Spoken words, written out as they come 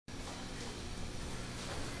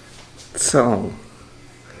So,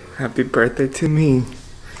 happy birthday to me.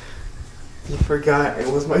 You forgot it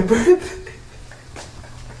was my birthday.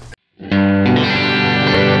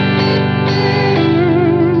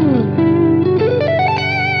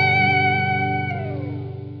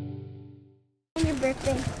 Your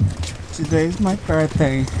birthday. Today's my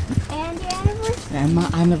birthday. And your anniversary. And my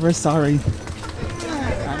anniversary.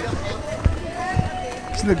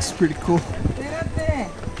 This looks pretty cool.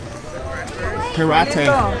 Karate.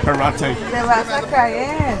 Karate. Te vas a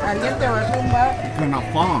caer. Alguien te va a tumbar. Gonna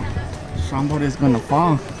fall. Somebody's gonna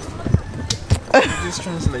fall. Just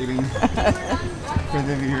translating for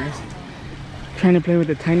the viewers. Trying to play with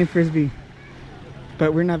a tiny frisbee,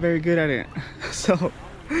 but we're not very good at it. So.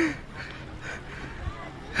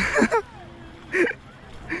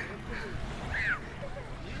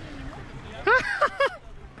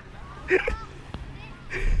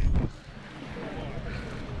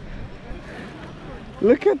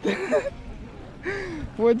 Look at that!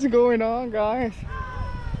 What's going on, guys?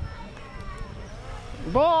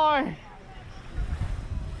 Boy!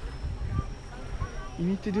 You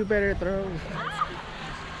need to do better throws.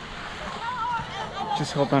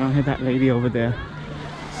 Just hope I don't hit that lady over there.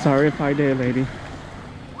 Sorry if I did, lady.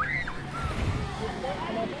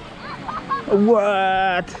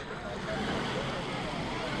 What?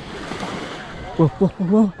 Whoa, whoa,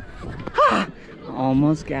 whoa. Ah!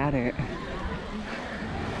 Almost got it.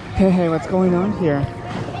 Hey, what's going on here?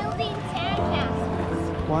 Building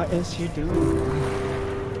sandcastles. What is she doing?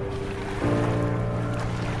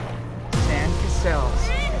 Sandcastles.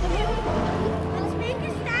 Let's make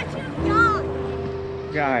a statue of John.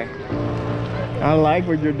 Guy, I like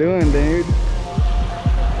what you're doing, dude.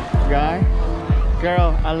 Guy,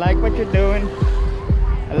 girl, I like what you're doing.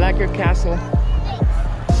 I like your castle.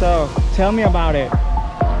 So, tell me about it.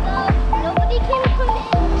 Nobody can come in.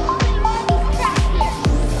 Everybody's trapped here.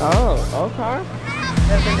 Oh, okay.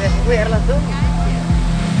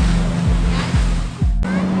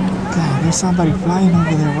 God, there's somebody flying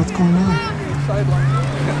over there. What's going on?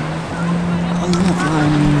 Oh, he's not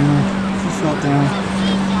flying anymore. He fell down.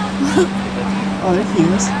 Oh, there he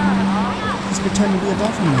is. He's pretending to be a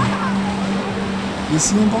dolphin now. You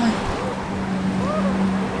see him, boy?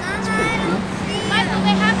 That's pretty cool. Michael,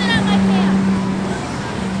 they have it at my camp.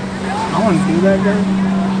 I want to do that, girl.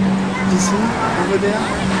 Did you see over there?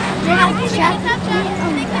 They have to check.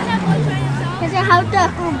 Because they have to,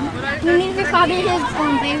 you need to copy his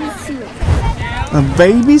baby suit. A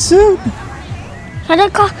baby suit? He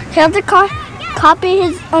have to copy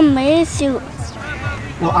his baby suit.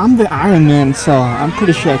 Well, I'm the Iron Man, so I'm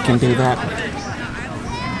pretty sure I can do that.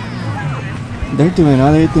 They're doing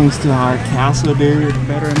other things to our castle, dude.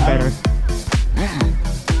 Better and better. Man,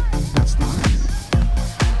 that's nice.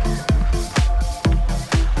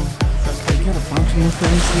 So we got a bunch of new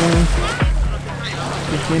things here.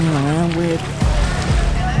 We're getting around with.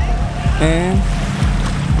 And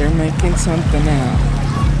they're making something out.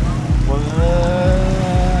 What?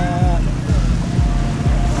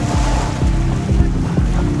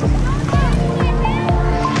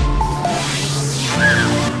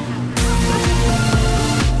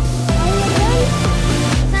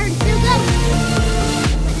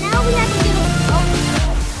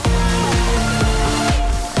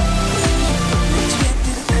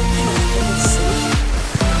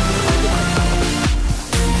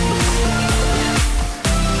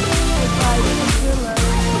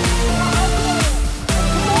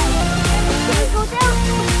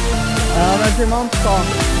 That's your mom's call.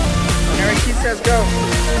 Whenever she says go.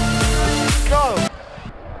 Go!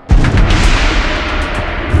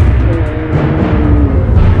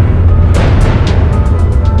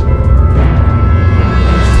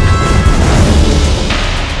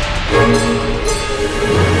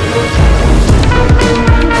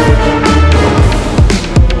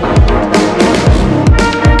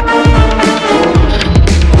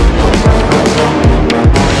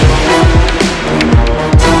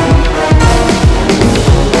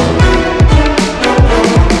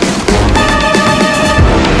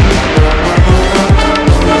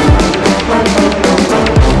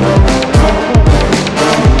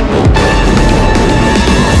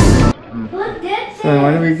 So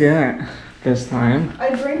what did we get this time?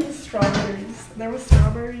 I drank the strawberries. There were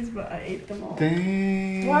strawberries, but I ate them all.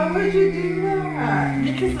 Dang. Why would you do that?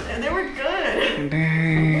 Because they were good.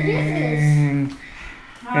 Dang.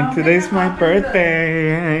 And today's my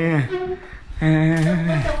birthday.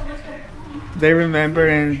 They remember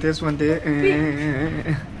and this one did.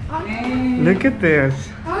 Look at this.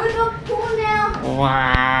 I want to go pool now.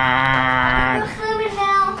 Wow. I'm swimming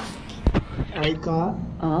now. I got.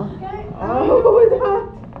 Oh, what was that?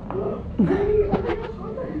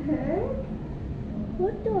 What the heck?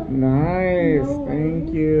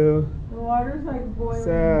 Thank you. The water's like boiling.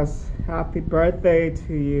 Says, happy birthday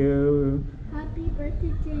to you. Happy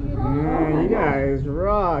birthday to you. Yeah, you guys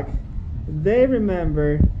rock. They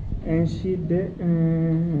remember, and she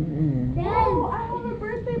didn't. Oh, I have a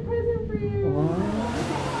birthday present for you.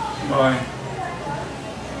 Bye.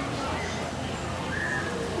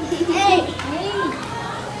 Hey.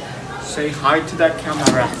 Say hi to that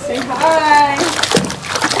camera. Say hi.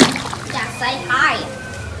 Yeah, say hi.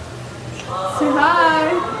 Say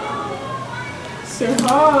hi. Say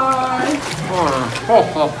hi.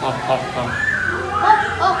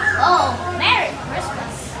 Oh, Merry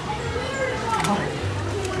Christmas.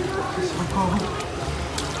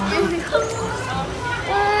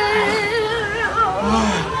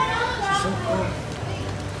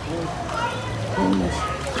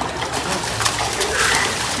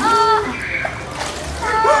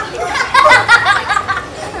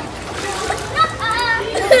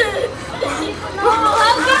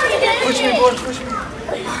 Push me, boy, push me.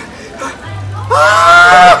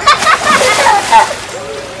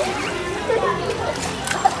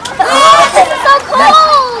 It's so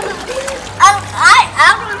cold.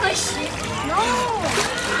 I'm gonna push you. No.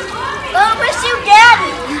 I'm gonna push you,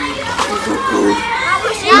 Daddy. I'll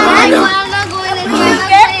push you. I'm not going in here. I'm not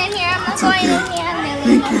going in here.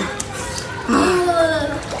 Thank you.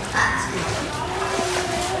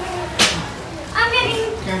 I'm getting.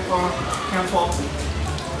 Careful, careful.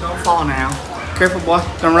 Don't fall now. Careful, boy.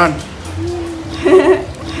 Don't run.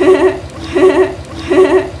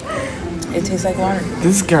 It tastes like water.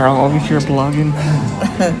 This girl over here blogging.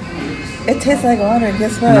 It tastes like water.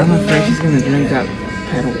 Guess what? And I'm afraid she's gonna drink that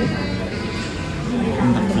pedal.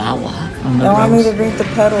 And the flower. And the You want me rose. to drink the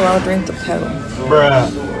pedal? I'll drink the pedal.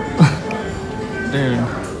 Dude,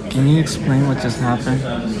 can you explain what just happened?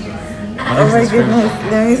 Oh my goodness.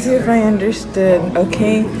 Let me see if I understood.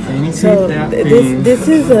 Okay. Can you So take that thing this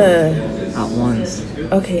is a. at once?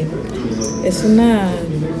 Okay. Es una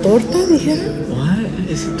torta, dijeron. What?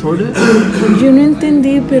 Is it torta? Yo no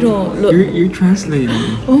entendí, pero. You're translating.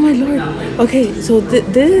 Oh my lord. Okay, so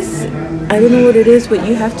this, I don't know what it is, but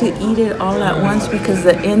you have to eat it all at once because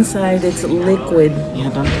the inside it's liquid. Yeah,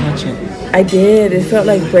 don't touch it. I did. It felt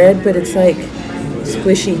like bread, but it's like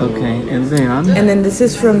squishy. Okay, and then? And then this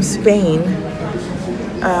is from Spain.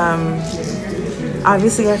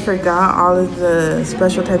 Obviously, I forgot all of the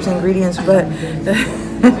special types of ingredients, but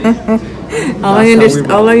all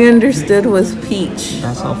I understood was peach.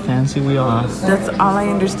 That's how fancy we are. That's all I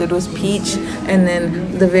understood was peach, and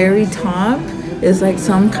then the very top is like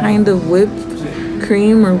some kind of whipped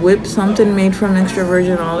cream or whipped something made from extra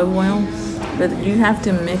virgin olive oil. But you have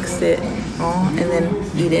to mix it all and then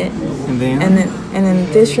eat it. And then? And then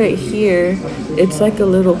this right here, it's like a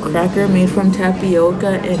little cracker made from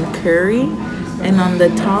tapioca and curry. And on the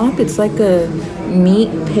top, it's like a meat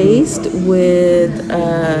paste with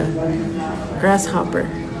grasshopper.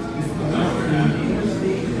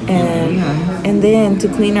 And then to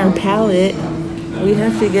clean our palate, we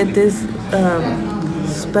have to get this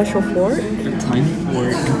special fork. A tiny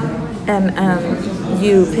fork. And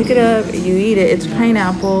you pick it up, you eat it. It's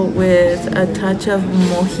pineapple with a touch of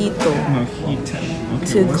mojito Mojito. Okay,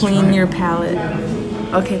 to let's clean try your it. palate.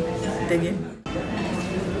 Okay, dig it.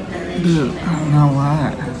 Dude, I don't know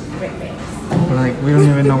what. Like, we don't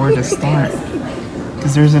even know where to start.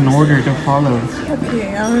 Because there's an order to follow.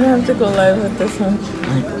 Okay, I'm gonna have to go live with this one.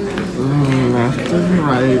 Like, left to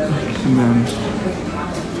right, and then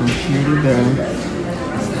from here to there.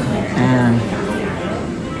 And,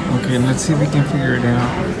 okay, let's see if we can figure it out.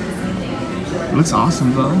 Looks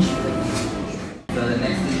awesome, though.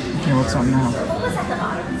 Okay, what's up now?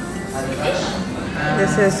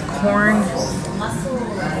 This is corn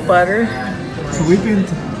butter. So we've been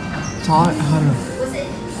taught how to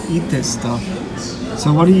eat this stuff.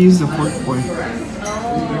 So what do you use the fork for?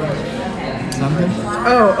 Something?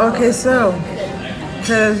 Oh, okay, so,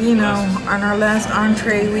 because, you know, on our last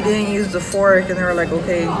entree, we didn't use the fork, and they were like,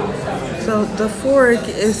 okay. So the fork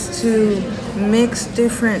is to mix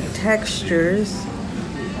different textures,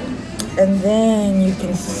 and then you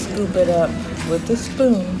can scoop it up with a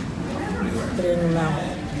spoon, put it in your mouth.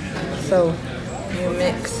 So you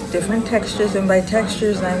mix different textures, and by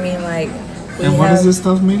textures, I mean like, And what is this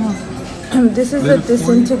stuff made of? this is a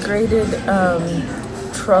disintegrated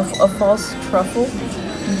truffle, a false truffle.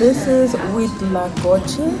 This is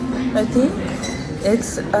huitlacoche, I think.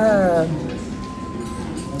 It's a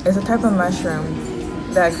type of mushroom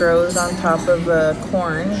that grows on top of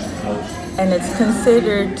corn, and it's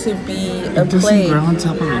considered to be a It doesn't plague. grow on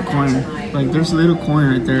top of a corn. Like, there's a little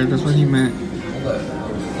corn right there. That's what he meant.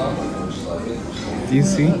 Do you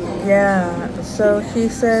see? Yeah, so he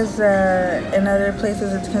says that in other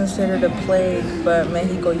places it's considered a plague, but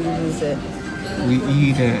Mexico uses it. We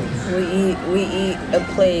eat it. We eat a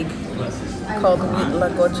plague called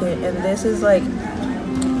huitlacoche, and this is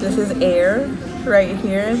air right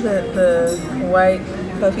here. The white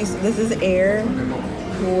puffy. This is air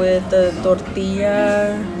with the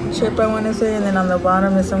tortilla chip, I want to say, and then on the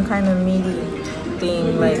bottom is some kind of meaty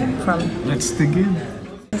thing, like from. Let's dig in.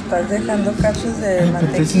 Estás dejando cachos de Hey,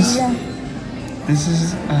 but this is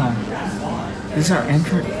mantequilla. our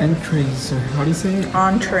entrees, or how do you say it?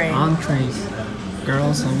 Entree. Entrees.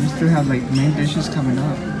 Girls, so we still have like main dishes coming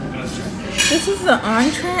up. This is the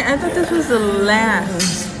entree? I thought this was the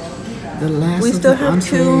last. The last We of still the have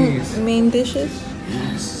entrees. 2 main dishes?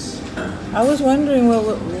 Yes. I was wondering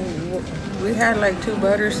what we had, like 2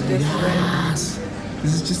 butter sticks. Yes.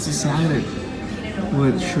 This is just a salad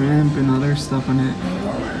with shrimp and other stuff on it.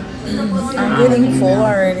 I'm getting full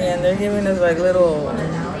already, and they're giving us like little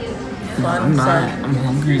fun I'm not. side. I'm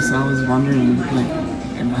hungry, so I was wondering, like,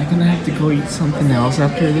 am I gonna have to go eat something else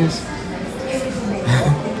after this?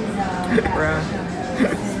 Bruh.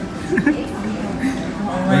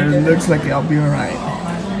 But it looks like I'll be alright.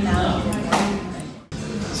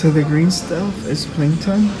 So the green stuff is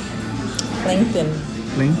plankton? Plankton.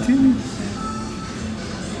 Plankton?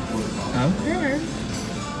 Okay.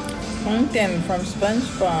 Plankton from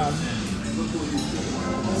SpongeBob.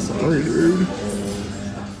 Sorry, dude.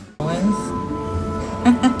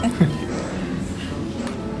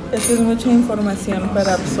 Esto es mucha información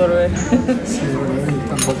para absorber. Sí,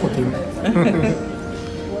 tan poco tiempo.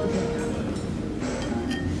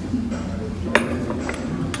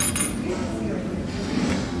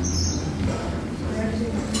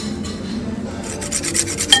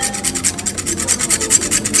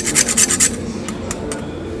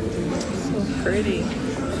 Pretty.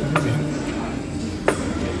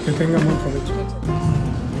 Que tenga buen provecho.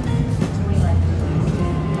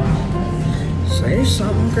 Say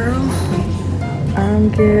something, girl. I'm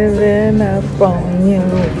giving up on you.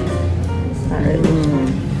 Alright.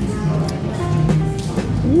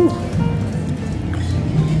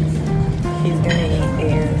 He's gonna eat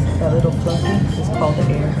air. That little fluffy is called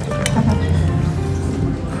air.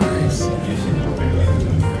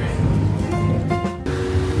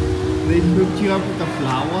 They hooked you up with a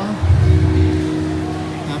flower.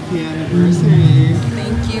 Happy anniversary.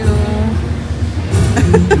 Thank you.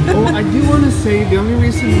 Oh, I do want to say the only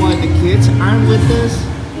reason why the kids aren't with us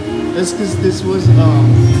is because this was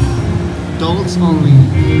adults only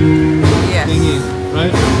Yes. thingy,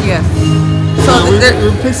 right? Yes. So So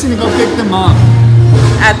we're fixing to go pick them up.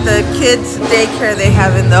 at the kids' daycare they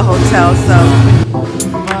have in the hotel, so.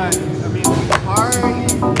 But I mean, the park.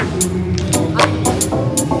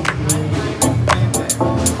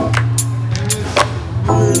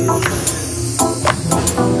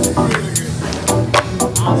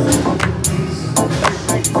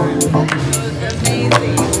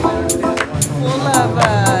 Amazing. Full of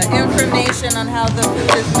information on how the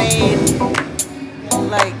food is made.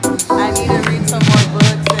 Like